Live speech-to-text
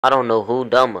I don't know who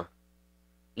dumber.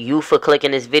 You for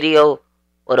clicking this video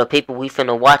or the people we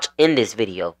finna watch in this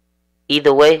video.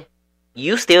 Either way,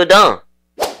 you still dumb.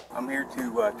 I'm here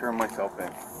to turn myself in.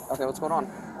 Okay, what's going on?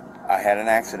 I had an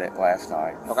accident last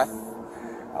night. Okay.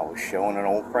 I was showing an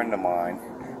old friend of mine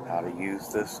how to use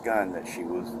this gun that she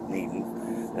was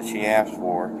needing, that she asked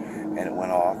for, and it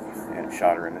went off and it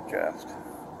shot her in the chest.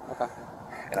 Okay.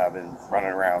 And I've been running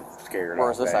around scared all day.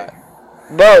 Where's this at?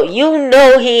 Bro, you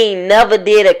know he ain't never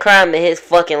did a crime in his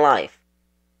fucking life.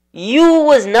 You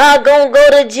was not gonna go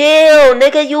to jail,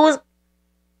 nigga. You was...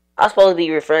 I'm supposed to be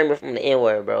refraining from the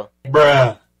N-word, bro.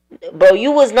 Bruh. Bro,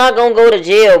 you was not gonna go to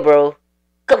jail, bro.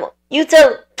 Come on. You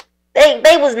tell...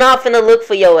 They was not finna look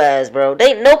for your ass, bro.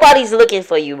 Nobody's looking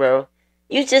for you, bro.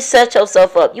 You just set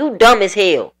yourself up. You dumb as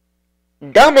hell.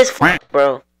 Dumb as fuck,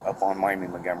 bro. Up on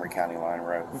Miami-Montgomery County Line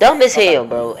Road. Dumb as hell,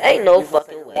 bro. Ain't no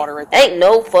fucking way. Ain't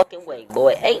no fucking way,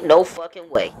 boy. Ain't no fucking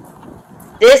way.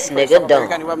 This nigga dumb. You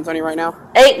got any weapons on you right now?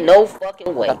 Ain't no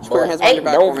fucking way, Just put your boy. hands behind Ain't your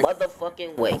back no for me.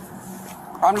 motherfucking way.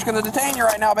 I'm just gonna detain you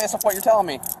right now based off what you're telling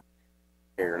me.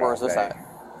 Where's this at?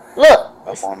 Look.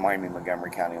 Up on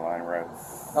Miami-Montgomery County Line Road.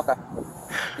 Okay.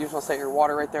 You just wanna set your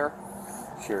water right there?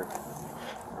 Sure.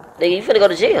 Nigga, you finna go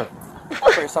to jail.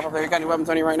 Put yourself up there. You got any weapons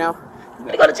on you right now? You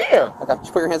finna go to jail. Okay,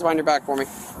 just put your hands behind your back for me.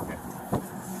 Okay.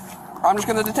 I'm just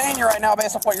gonna detain you right now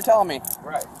based off what you're telling me.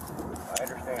 Right. I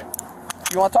understand.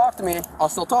 If you wanna talk to me, I'll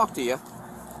still talk to you.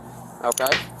 Okay.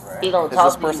 Right. He gonna Does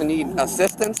talk this person need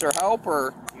assistance or help,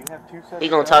 or? You have two sets He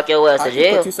gonna of talk your ass I to can put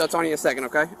jail. 2 sets on you in a second,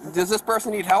 okay? Does this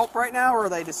person need help right now, or are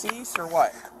they deceased, or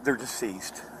what? They're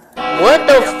deceased. What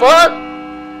the fuck?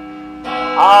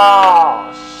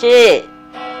 Oh shit.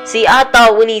 See, I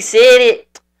thought when he said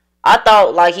it, I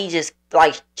thought like he just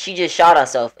like she just shot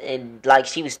herself and like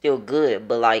she was still good,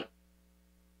 but like,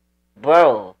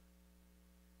 bro,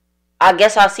 I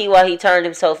guess I see why he turned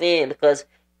himself in, because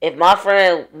if my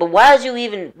friend, but why did you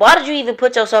even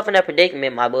put yourself in that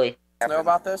predicament, my boy? Know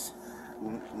about this?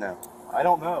 No. I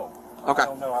don't know. Okay. I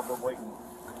don't know. I've been waiting.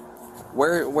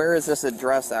 Where is this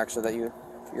address actually that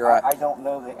you're at? I don't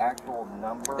know the actual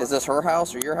number. Is this her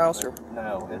house or your house, or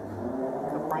No, it's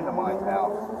a friend of mine's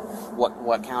house.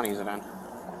 what county is it in?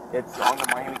 It's on the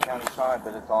Miami County side,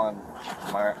 but it's on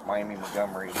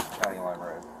Miami-Montgomery County Line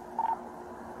Road.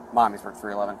 Miamisburg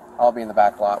 311. I'll be in the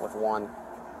back lot with one.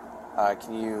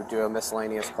 Can you do a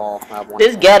miscellaneous call? I have one.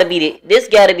 This gotta be the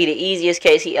easiest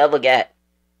case he ever got.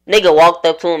 Nigga walked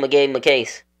up to him and gave him a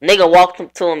case. Nigga walked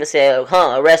up to him and said,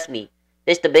 arrest me.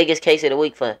 This the biggest case of the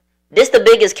week for him. This the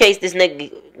biggest case this the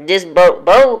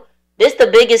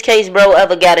biggest case bro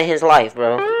ever got in his life,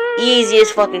 bro.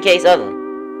 Easiest fucking case ever.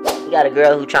 You got a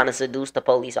girl who trying to seduce the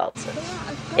police officer.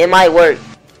 It might work.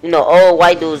 You know, old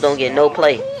white dudes don't get no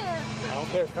play. I don't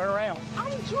care. Turn around. I'm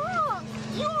drunk.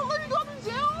 You won't let me go to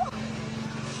jail?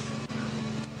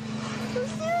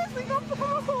 Seriously, go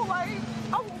through. Like,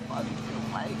 I won't fuck you.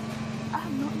 Like,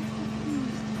 I'm not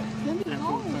confused. Let me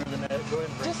go.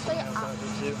 Just say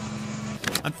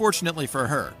Unfortunately for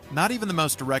her, not even the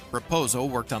most direct proposal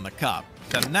worked on the cop.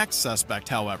 The next suspect,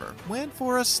 however, went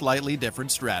for a slightly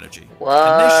different strategy.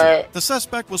 What? Initially, the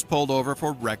suspect was pulled over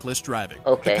for reckless driving.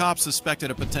 Okay. The cops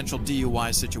suspected a potential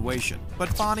DUI situation,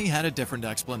 but Bonnie had a different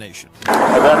explanation.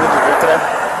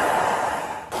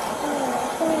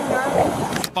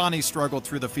 Bonnie struggled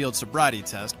through the field sobriety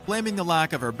test, blaming the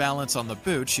lack of her balance on the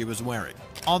boots she was wearing.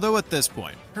 Although at this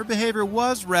point, her behavior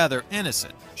was rather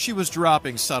innocent, she was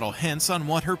dropping subtle hints on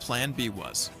what her plan B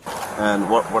was. And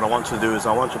what I want you to do is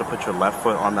I want you to put your left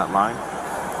foot on that line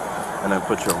and then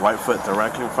put your right foot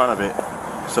directly in front of it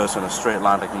so it's in a straight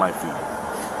line like my feet.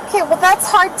 Okay, well, that's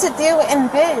hard to do in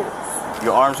boots.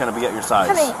 Your arm's going to be at your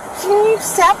sides. Honey, can you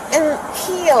step in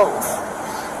heels?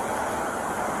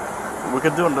 We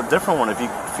could do a different one if you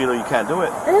feel you can't do it.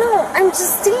 No, I'm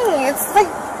just saying, it's like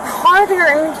harder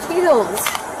in heels.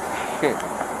 Okay,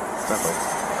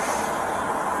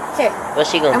 What's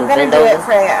she gonna do? I'm gonna Bend do over? it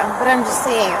for you, but I'm just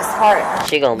saying it's hard.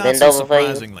 She gonna Not bend so over for you?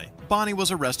 surprisingly, Bonnie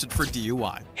was arrested for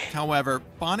DUI. However,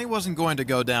 Bonnie wasn't going to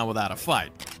go down without a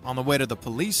fight. On the way to the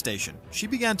police station, she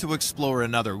began to explore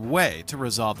another way to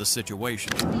resolve the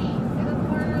situation. To the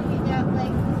corner we get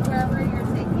like wherever you're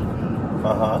taking me.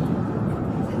 Uh-huh.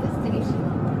 To the station.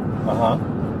 Uh-huh.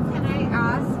 Can I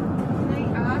ask you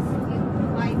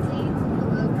politely to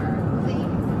pull over,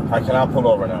 please? I cannot pull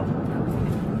over now.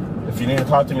 If you need to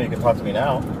talk to me, you can talk to me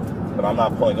now, but I'm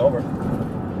not pulling over.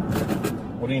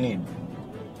 What do you need?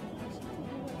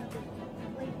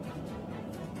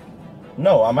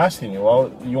 No, I'm asking you.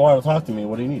 Well, you want to talk to me.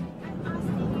 What do you need?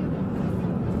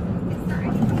 Is there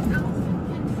anything else you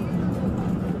can do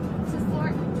to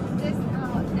sort this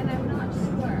out? And I'm not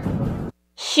sure.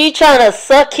 She trying to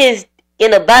suck his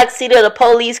in the back seat of the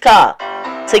police car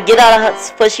to get out of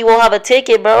her, but she won't have a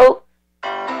ticket, bro.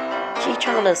 She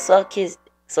trying to suck his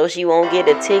so she won't get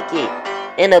a ticket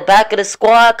in the back of the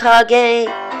squad car, gang.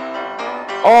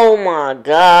 Oh my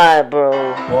god, bro.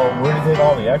 Well, where did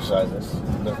all the exercises?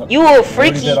 You a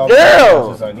freaky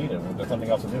girl. I needed. There's something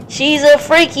else to do. She's a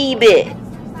freaky bitch.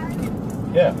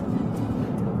 Yeah.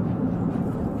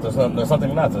 There's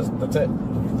something nuts. That's it.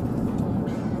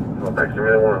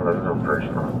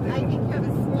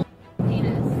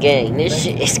 Gang, this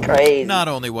shit is crazy. Not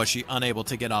only was she unable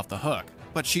to get off the hook,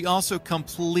 but she also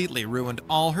completely ruined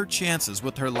all her chances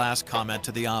with her last comment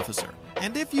to the officer.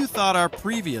 And if you thought our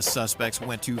previous suspects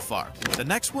went too far, the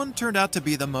next one turned out to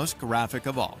be the most graphic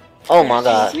of all. Oh my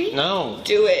god. No.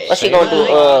 Do it. What's she gonna do?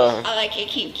 I like it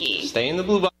kinky. Stay in the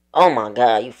blue box. Oh my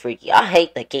god, you freaky. I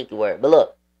hate the kinky word. But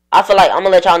look, I feel like I'm gonna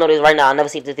let y'all know this right now. I never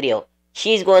seen this video.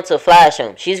 She's going to flash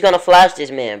him. She's gonna flash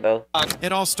this man, bro.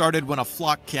 It all started when a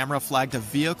flock camera flagged a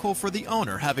vehicle for the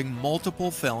owner having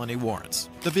multiple felony warrants.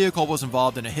 The vehicle was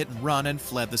involved in a hit and run and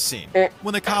fled the scene.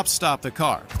 When the cops stopped the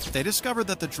car, they discovered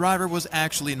that the driver was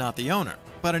actually not the owner,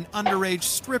 but an underage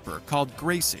stripper called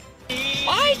Gracie.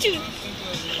 Why'd you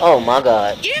Oh my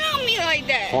god. get on me like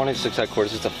that? 26 at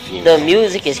quarters, it's a female. The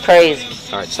music is crazy.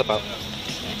 Alright, step out.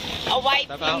 A white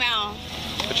Step out. female.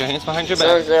 Put your hands behind your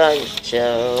back.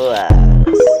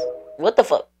 What the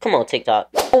fuck? Come on, TikTok.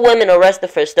 Women arrested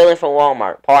for stealing from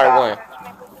Walmart. Part 1.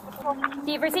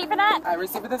 Do you have a receipt for that? I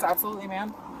received this, absolutely,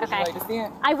 ma'am. Would you like to see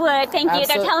it? I would, thank you.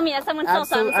 They're telling me that someone stole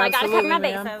something, so I gotta cover my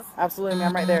bases. Absolutely,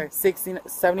 ma'am, right there.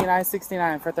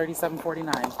 79.69 for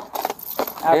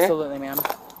 37.49. Absolutely, ma'am.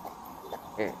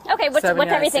 Okay, what's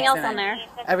everything else on there?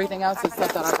 Everything else is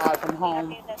stuff that I bought from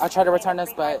home. I tried to return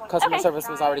this, but customer service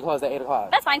was already closed at 8 o'clock.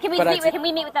 That's fine. Can we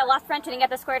meet with that lost Frenchman and get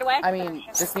this squared away? I mean,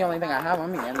 this is the only thing I have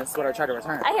on me, and this is what I tried to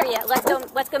return. I hear you.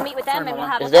 Let's go meet with them, and we'll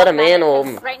have. Is that a man or a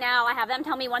woman? Right now, I have them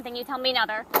tell me one thing, you tell me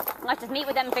another. Let's just meet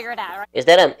with them and figure it out. Right? Is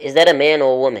that a man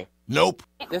or a woman? Nope.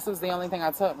 This was the only thing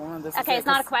I took. Okay, it's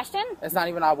not a question. It's not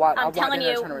even. I'm telling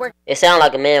you, it sounds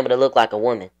like a man, but it looked like a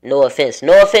woman. No offense.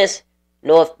 No offense.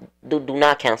 No, do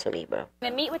not cancel me, bro. We're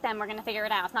gonna meet with them. We're gonna figure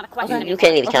it out. It's not a question. Okay. You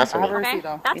can't even cancel me. Okay?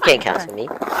 You can't cancel me.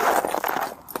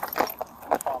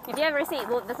 If you have a receipt,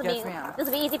 well, this will be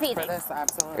easy peasy. For this,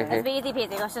 absolutely. This will be easy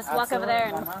peasy. Let's just walk over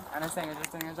there and. I understand you're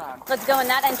just doing your job. Let's go in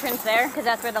that entrance there, because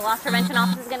that's where the loss prevention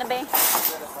office is gonna be.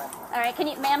 All right, can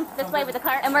you, ma'am, this way with the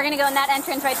cart, and we're gonna go in that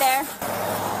entrance right there.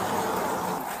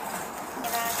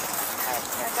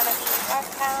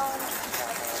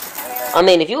 I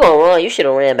mean, if you gonna run, you should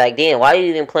have ran back then. Why are you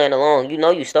even playing along? You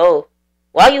know you stole.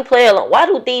 Why you play along? Why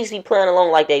do thieves be playing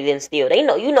along like they didn't steal? They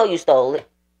know you stole it.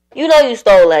 You know you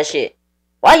stole that shit.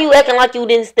 Why you acting like you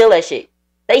didn't steal that shit?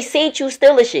 They seen you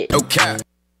steal the shit. Okay.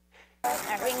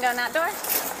 Alright, we can go in that door,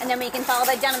 and then we can follow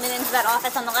that gentleman into that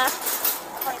office on the left,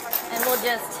 and we'll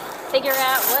just figure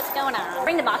out what's going on.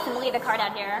 Bring the box and we'll leave the card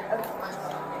out here.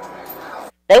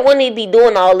 They wouldn't even be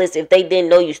doing all this if they didn't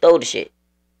know you stole the shit.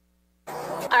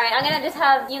 Alright, I'm gonna just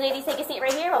have you ladies take a seat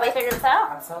right here while we figure this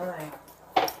out. Absolutely.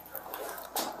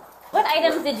 What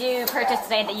items did you purchase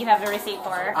today that you have the receipt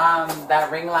for? That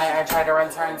ring light I tried to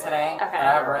return today. Okay.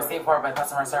 I have a receipt for it, but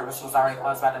customer service was already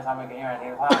closed by the time we get here at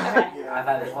 8 o'clock. Okay. I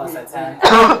thought it closed at 10.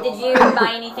 Did you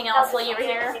buy anything else while you were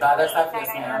here? The other stuff,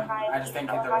 yes, ma'am. I just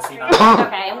didn't get the receipt on it.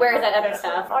 Okay, and where is that other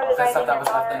stuff? The stuff that was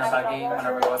left in the buggy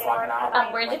whenever we was walking out.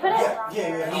 Where'd you put it?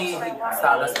 He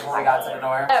stopped us before we got to the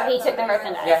door. Oh, he took the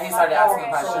merchandise. Yeah, he started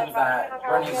asking questions that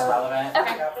weren't even relevant.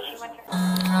 Okay.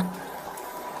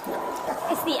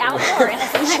 It's the outdoor, and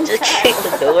it's sometimes Just kick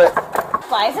the door.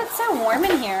 Why is it so warm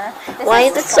in here? Why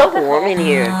is it so warm in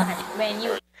here? When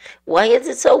you Why is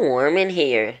it so warm in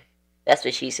here? That's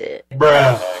what she said.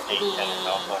 Bruh.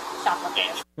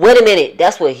 Wait a minute.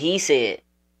 That's what he said.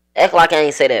 Act like I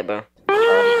ain't say that, bro.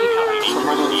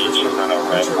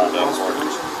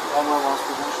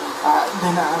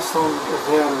 Then I asked them if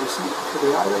they had a receipt for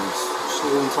the items. She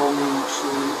then told me she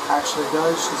actually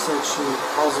does. She said she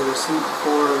has a receipt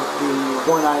for the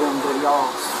one item that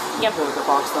y'all's, the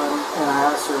boxed item. And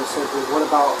I asked her, I said, well, what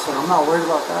about, I said, I'm not worried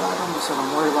about that item. I said, I'm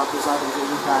worried about these items that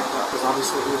you packed up. Because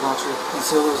obviously we want you to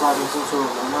conceal those items into a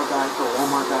Walmart bag or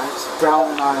Walmart bags.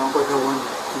 Drown an item with no one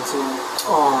concealing.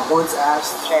 Once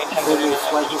asked, then they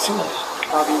fled the scene.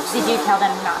 Obviously. Did you tell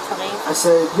them not to leave? I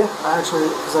said, yeah, actually,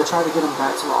 because I tried to get them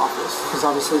back to the office. Because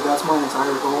obviously that's my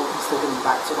entire goal, is to get them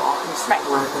back to the office. Right.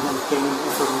 Where I can then gain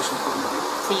information from them.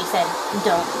 So you said,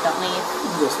 don't leave?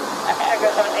 Yes, ma'am.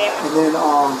 Okay. And then,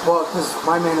 well, because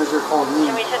my manager called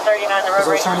me. Because I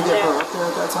was trying to get her up there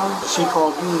at that time. She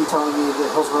called me telling me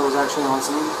that Hillsborough was actually on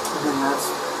scene. And then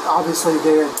that's obviously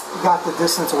they got the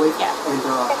distance away, and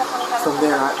from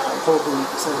there I told them,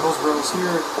 I said, Hillsboro's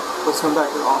here, let's come back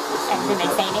to the office. And did they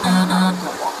say anything?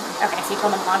 Okay, so you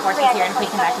told them law enforcement's here and please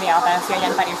come back to the office. You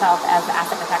identified yourself as the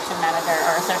asset protection manager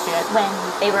or associate. When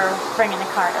they were bringing the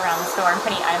cart around the store and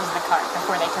putting items in the cart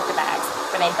before they took the bags,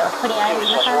 were they both putting items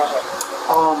in the cart?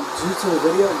 Due to the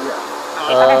video,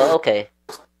 yeah. Okay.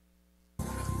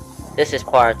 This is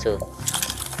part 2.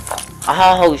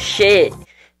 Oh shit.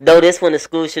 Though this one the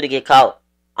school shooter get caught.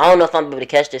 I don't know if I'm able to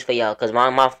catch this for y'all because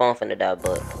my phone finna die,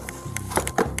 but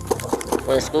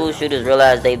when the school shooters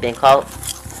realize they've been caught.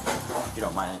 If you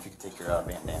don't mind, if you could take your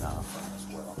bandana off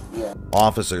as well. Yeah.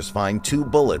 Officers find 2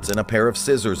 bullets and a pair of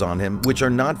scissors on him, which are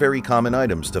not very common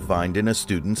items to find in a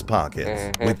student's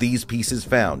pockets. With these pieces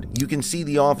found, you can see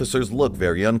the officers look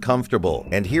very uncomfortable.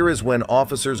 And here is when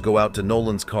officers go out to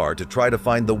Nolan's car to try to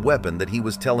find the weapon that he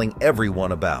was telling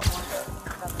everyone about.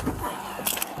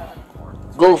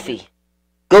 Goofy.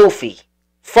 Goofy.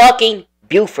 Fucking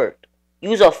Buford.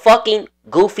 You's a fucking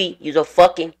goofy. You's a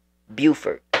fucking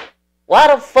Buford. Why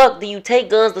the fuck do you take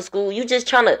guns to school? You just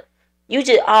trying to...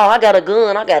 oh, I got a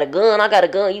gun, I got a gun, I got a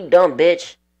gun. You dumb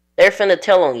bitch. They're finna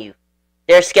tell on you.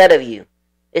 They're scared of you.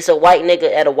 It's a white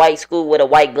nigga at a white school with a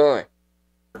white gun.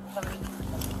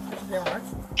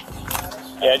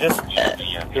 Yeah,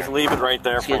 just leave it right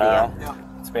there for now.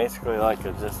 It's basically like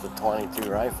just a .22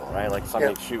 rifle, right? Like something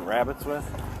you shoot rabbits with?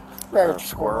 Or a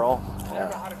squirrel. Yeah. I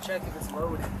don't know how to check if it's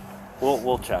loaded.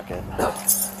 We'll check it.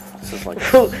 This is like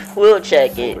we'll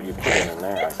check it. What you put it in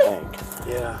there, I think.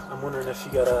 Yeah, I'm wondering if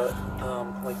you gotta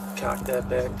like cock that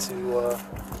back to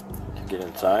get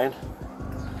inside.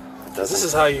 This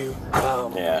is how you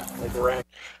like rack.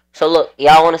 So look,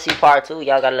 y'all want to see part 2?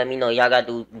 Y'all gotta let me know. Y'all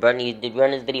gotta run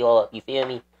this video up. You feel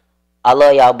me? I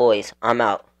love y'all boys. I'm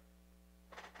out.